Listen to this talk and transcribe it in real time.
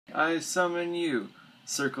I summon you,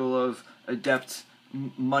 circle of adept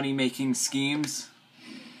money-making schemes.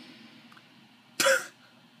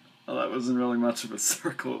 Well, that wasn't really much of a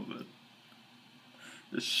circle, but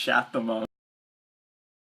just shat them out.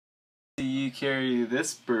 You carry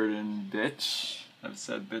this burden, bitch. I've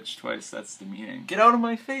said bitch twice, that's demeaning. Get out of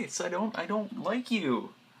my face, I don't like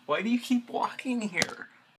you. Why do you keep walking here?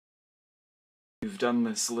 You've done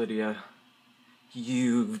this, Lydia.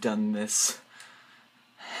 You've done this.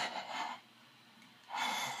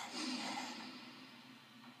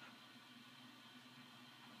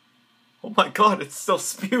 Oh my god, it's still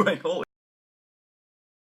spewing, holy.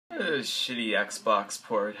 This shitty Xbox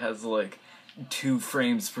port has like 2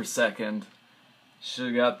 frames per second.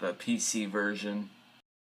 Should've got the PC version.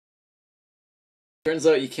 Turns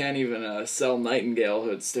out you can't even sell Nightingale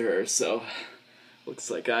hoods to her, so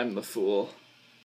looks like I'm the fool.